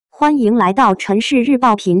欢迎来到陈氏日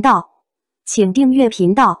报频道，请订阅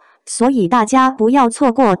频道，所以大家不要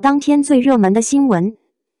错过当天最热门的新闻。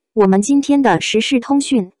我们今天的时事通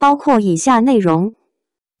讯包括以下内容：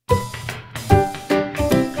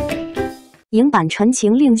影版《陈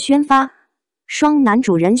情令》宣发，双男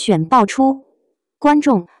主人选爆出，观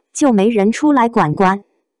众就没人出来管管。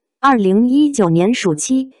2019年暑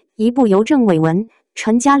期，一部由郑伟文、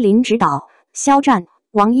陈嘉琳执导，肖战、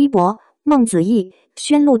王一博、孟子义、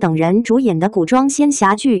宣璐等人主演的古装仙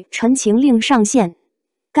侠剧《陈情令》上线。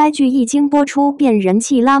该剧一经播出便人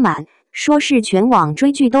气拉满，说是全网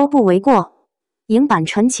追剧都不为过。影版《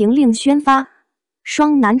陈情令》宣发，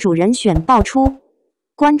双男主人选爆出，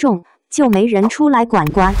观众就没人出来管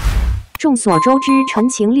管。众所周知，《陈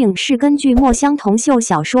情令》是根据墨香铜臭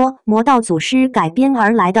小说《魔道祖师》改编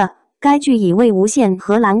而来的。该剧以魏无羡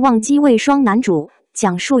和蓝忘机为双男主，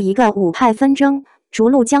讲述一个五派纷争、逐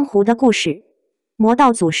鹿江湖的故事。《魔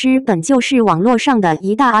道祖师》本就是网络上的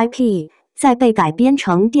一大 IP， 在被改编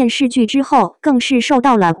成电视剧之后，更是受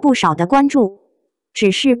到了不少的关注。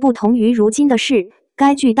只是不同于如今的是，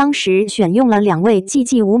该剧当时选用了2位寂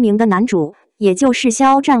寂无名的男主，也就是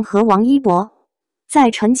肖战和王一博。在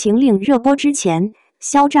《陈情令》热播之前，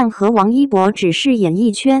肖战和王一博只是演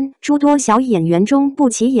艺圈诸多小演员中不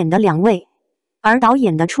起眼的2位，而导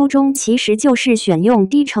演的初衷其实就是选用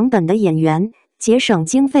低成本的演员，节省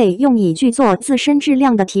经费，用以剧作自身质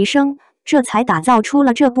量的提升，这才打造出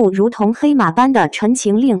了这部如同黑马般的《陈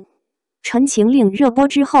情令》。《陈情令》热播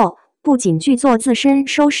之后，不仅剧作自身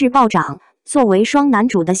收视暴涨，作为双男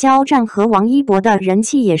主的肖战和王一博的人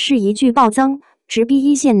气也是一剧暴增，直逼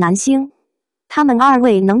一线男星。他们2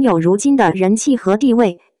位能有如今的人气和地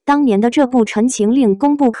位，当年的这部《陈情令》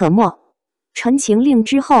功不可没。《陈情令》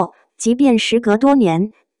之后，即便时隔多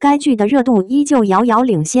年，该剧的热度依旧遥遥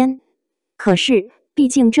领先。可是，毕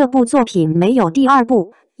竟这部作品没有第2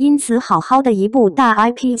部，因此好好的一部大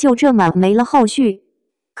IP 就这么没了后续。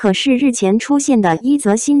可是日前出现的一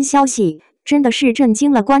则新消息，真的是震惊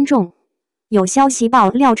了观众。有消息爆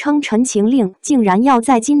料称，《陈情令》竟然要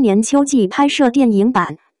在今年秋季拍摄电影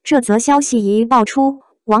版。这则消息一爆出，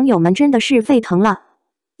网友们真的是沸腾了。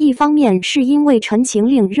一方面是因为《陈情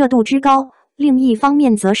令》热度之高，另一方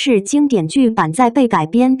面则是经典剧版在被改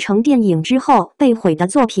编成电影之后被毁的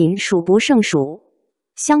作品数不胜数。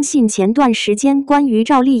相信前段时间关于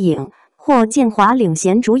赵丽颖、霍建华领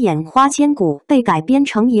衔主演《花千骨》被改编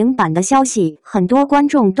成影版的消息，很多观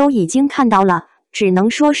众都已经看到了，只能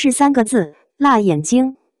说是3个字：辣眼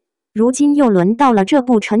睛。如今又轮到了这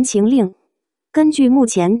部《陈情令》。根据目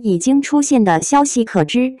前已经出现的消息可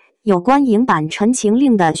知，有关影版《陈情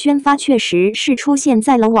令》的宣发确实是出现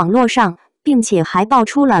在了网络上，并且还爆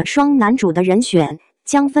出了双男主的人选，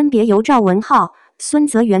将分别由赵文浩、孙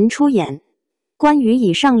泽元出演。关于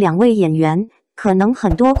以上2位演员，可能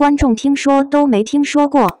很多观众听说都没听说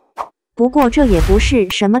过。不过这也不是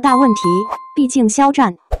什么大问题，毕竟肖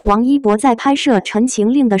战、王一博在拍摄《陈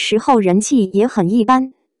情令》的时候人气也很一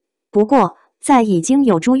般。不过，在已经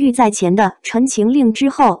有珠玉在前的《陈情令》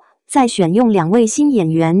之后，再选用2位新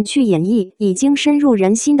演员去演绎已经深入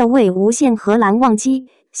人心的魏无羡和蓝忘机，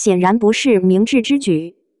显然不是明智之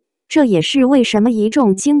举。这也是为什么一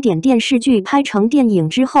众经典电视剧拍成电影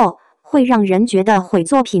之后，会让人觉得毁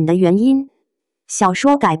作品的原因。小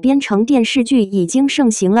说改编成电视剧已经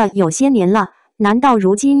盛行了有些年了，难道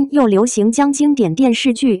如今又流行将经典电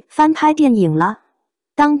视剧翻拍电影了？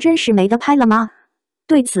当真是没得拍了吗？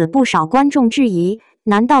对此不少观众质疑，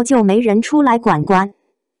难道就没人出来管管，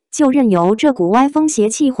就任由这股歪风邪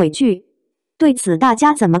气毁剧？对此大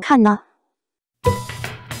家怎么看呢？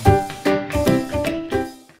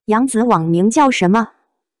杨紫网名叫什么？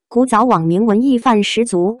古早网名文艺范十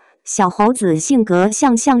足，小猴子性格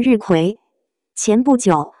像向日葵。前不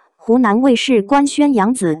久，湖南卫视官宣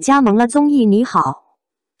杨紫加盟了综艺《你好》，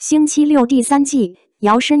星期六第3季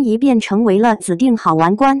摇身一变成为了指定好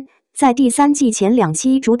玩官。在第3季前2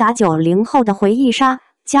期主打90后的回忆杀，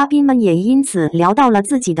嘉宾们也因此聊到了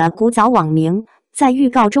自己的古早网名。在预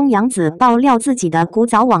告中，杨紫爆料自己的古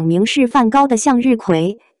早网名是梵高的向日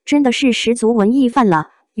葵，真的是十足文艺范了，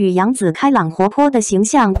与杨紫开朗活泼的形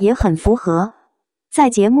象也很符合。在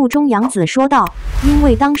节目中，杨紫说道，因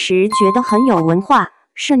为当时觉得很有文化，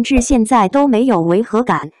甚至现在都没有违和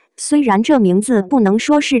感，虽然这名字不能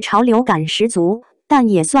说是潮流感十足，但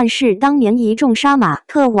也算是当年一众杀马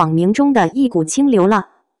特网名中的一股清流了。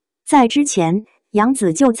在之前，杨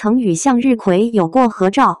紫就曾与向日葵有过合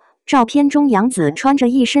照，照片中杨紫穿着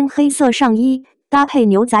一身黑色上衣，搭配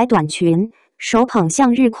牛仔短裙，手捧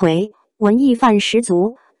向日葵，文艺范十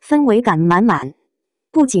足，氛围感满满。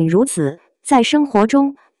不仅如此，在生活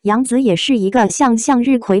中，杨紫也是一个像向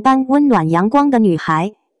日葵般温暖阳光的女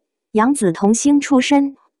孩。杨紫童星出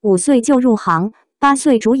身，5岁就入行，8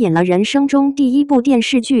岁主演了人生中第一部电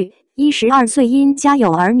视剧，12岁因《家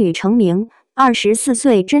有儿女》成名，24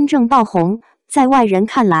岁真正爆红。在外人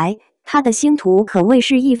看来，他的星途可谓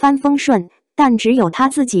是一帆风顺，但只有他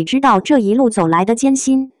自己知道这一路走来的艰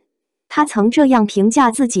辛。他曾这样评价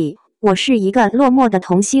自己：“我是一个落寞的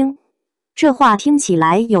童星。”这话听起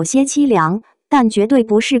来有些凄凉，但绝对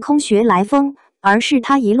不是空穴来风，而是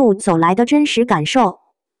他一路走来的真实感受。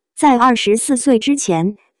在24岁之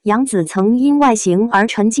前，杨紫曾因外形而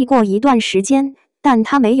沉寂过一段时间，但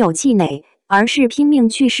她没有气馁，而是拼命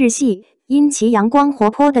去试戏。因其阳光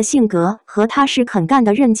活泼的性格和踏实肯干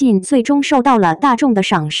的韧劲，最终受到了大众的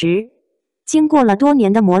赏识。经过了多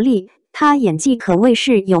年的磨砺，她演技可谓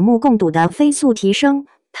是有目共睹的飞速提升。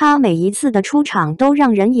她每一次的出场都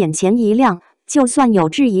让人眼前一亮，就算有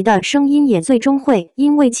质疑的声音，也最终会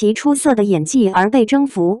因为其出色的演技而被征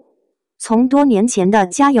服。从多年前的《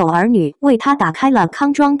家有儿女》为她打开了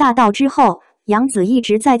康庄大道之后，杨紫一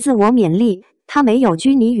直在自我勉励，她没有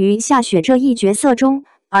拘泥于夏雪这一角色中，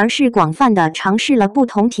而是广泛地尝试了不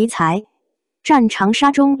同题材。战长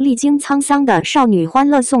沙中历经沧桑的少女，欢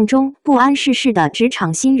乐颂中不谙世事的职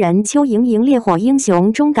场新人邱莹莹，烈火英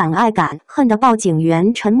雄中敢爱敢恨的报警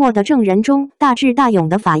员，沉默的证人中大智大勇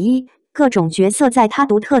的法医，各种角色在她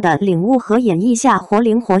独特的领悟和演绎下活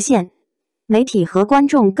灵活现。媒体和观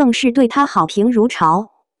众更是对她好评如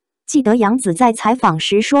潮。记得杨紫在采访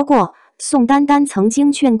时说过，宋丹丹曾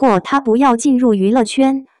经劝过她不要进入娱乐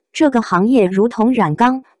圈，这个行业如同染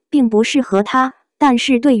缸，并不适合她。但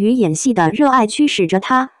是对于演戏的热爱驱使着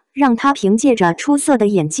他，让他凭借着出色的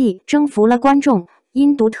演技征服了观众。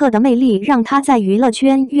因独特的魅力，让他在娱乐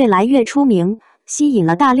圈越来越出名，吸引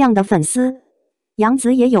了大量的粉丝。杨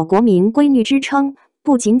紫也有国民闺女之称，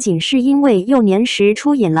不仅仅是因为幼年时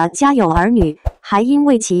出演了《家有儿女》，还因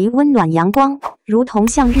为其温暖阳光，如同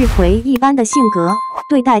向日葵一般的性格，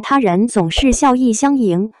对待他人总是笑意相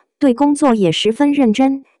迎，对工作也十分认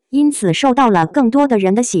真，因此受到了更多的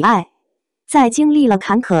人的喜爱。在经历了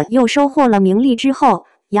坎坷又收获了名利之后，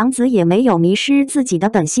杨紫也没有迷失自己的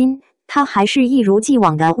本心，她还是一如既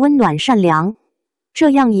往的温暖善良。这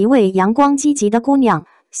样一位阳光积极的姑娘，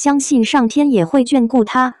相信上天也会眷顾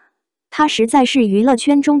她。她实在是娱乐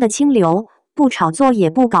圈中的清流，不炒作也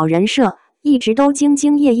不搞人设，一直都兢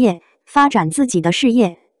兢业业发展自己的事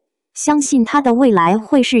业。相信她的未来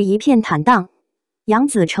会是一片坦荡。杨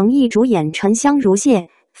紫诚意主演沉香如屑，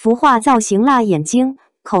服化造型辣眼睛，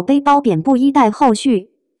口碑褒贬不一待后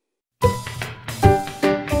续。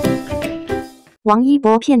王一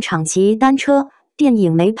博片场骑单车，电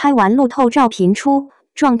影没拍完路透照频出，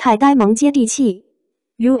状态呆萌接地气。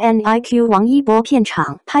UNIQ 王一博片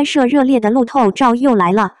场拍摄热烈的路透照又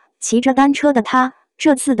来了，骑着单车的他，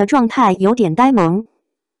这次的状态有点呆萌。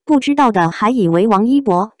不知道的还以为王一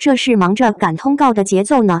博这是忙着赶通告的节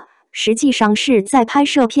奏呢，实际上是在拍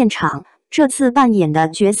摄片场。这次扮演的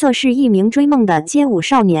角色是一名追梦的街舞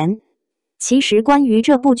少年。其实关于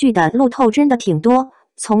这部剧的路透真的挺多，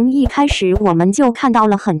从一开始我们就看到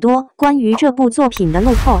了很多关于这部作品的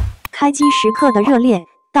路透，开机时刻的热烈，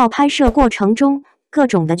到拍摄过程中各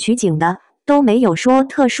种的取景的，都没有说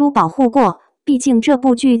特殊保护过，毕竟这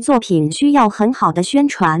部剧作品需要很好的宣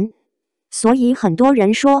传。所以很多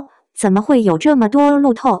人说，怎么会有这么多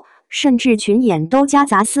路透，甚至群演都夹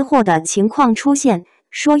杂私货的情况出现，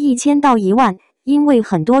说1000到1万，因为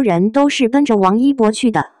很多人都是跟着王一博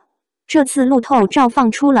去的。这次路透照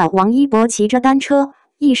放出了王一博骑着单车，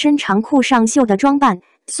一身长裤上秀的装扮，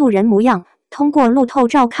素人模样。通过路透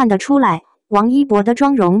照看得出来，王一博的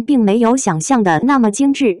妆容并没有想象的那么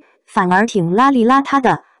精致，反而挺邋里邋遢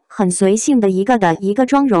的，很随性的一个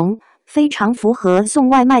妆容，非常符合送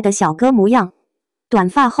外卖的小哥模样。短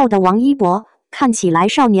发后的王一博看起来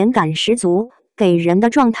少年感十足，给人的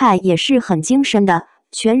状态也是很精神的。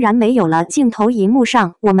全然没有了镜头荧幕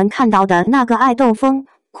上我们看到的那个爱斗风、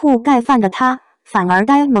酷盖饭的他，反而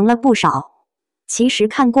呆萌了不少。其实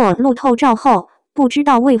看过路透照后，不知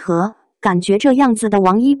道为何，感觉这样子的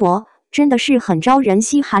王一博真的是很招人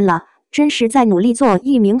稀罕了，真是在努力做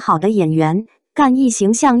一名好的演员，干一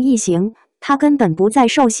形像一形，他根本不再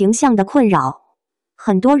受形象的困扰。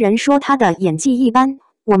很多人说他的演技一般，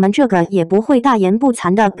我们这个也不会大言不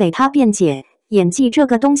惭的给他辩解，演技这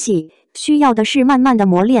个东西需要的是慢慢的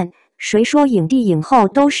磨练，谁说影帝影后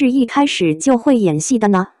都是一开始就会演戏的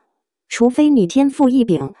呢？除非你天赋异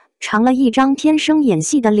禀，长了一张天生演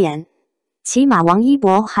戏的脸。起码王一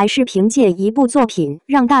博还是凭借一部作品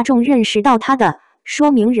让大众认识到他的，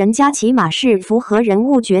说明人家起码是符合人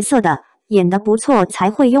物角色的，演得不错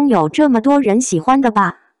才会拥有这么多人喜欢的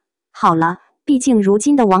吧。好了，毕竟如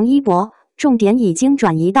今的王一博重点已经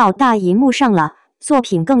转移到大荧幕上了，作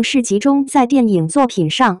品更是集中在电影作品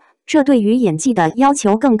上，这对于演技的要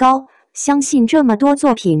求更高。相信这么多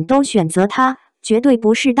作品都选择他，绝对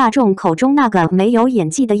不是大众口中那个没有演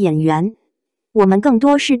技的演员。我们更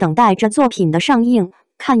多是等待着作品的上映，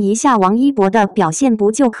看一下王一博的表现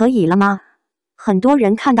不就可以了吗？很多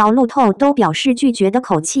人看到路透都表示拒绝的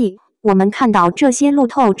口气，我们看到这些路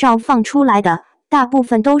透照放出来的，大部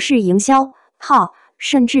分都是营销号，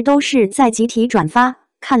甚至都是在集体转发，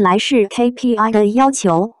看来是 KPI 的要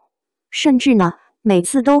求。甚至呢，每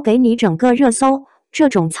次都给你整个热搜，这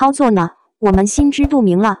种操作呢，我们心知肚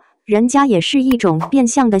明了，人家也是一种变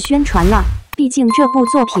相的宣传了。毕竟这部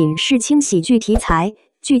作品是轻喜剧题材，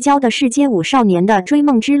聚焦的是街舞少年的追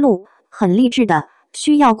梦之路，很励志的，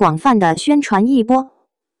需要广泛的宣传一波。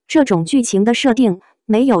这种剧情的设定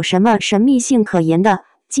没有什么神秘性可言的，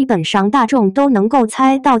基本上大众都能够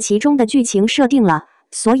猜到其中的剧情设定了。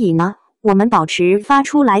所以呢，我们保持发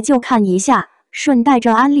出来就看一下，顺带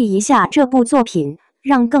着安利一下这部作品，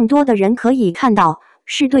让更多的人可以看到，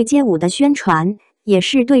是对街舞的宣传，也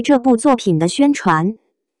是对这部作品的宣传。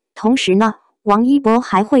同时呢，王一博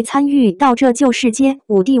还会参与到这就是街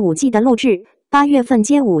舞第5季的录制，8月份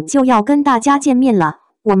街舞就要跟大家见面了，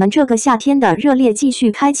我们这个夏天的热烈继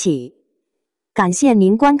续开启。感谢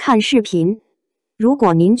您观看视频，如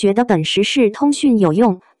果您觉得本时事通讯有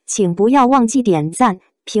用，请不要忘记点赞、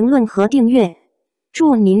评论和订阅。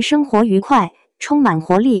祝您生活愉快，充满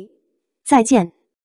活力，再见。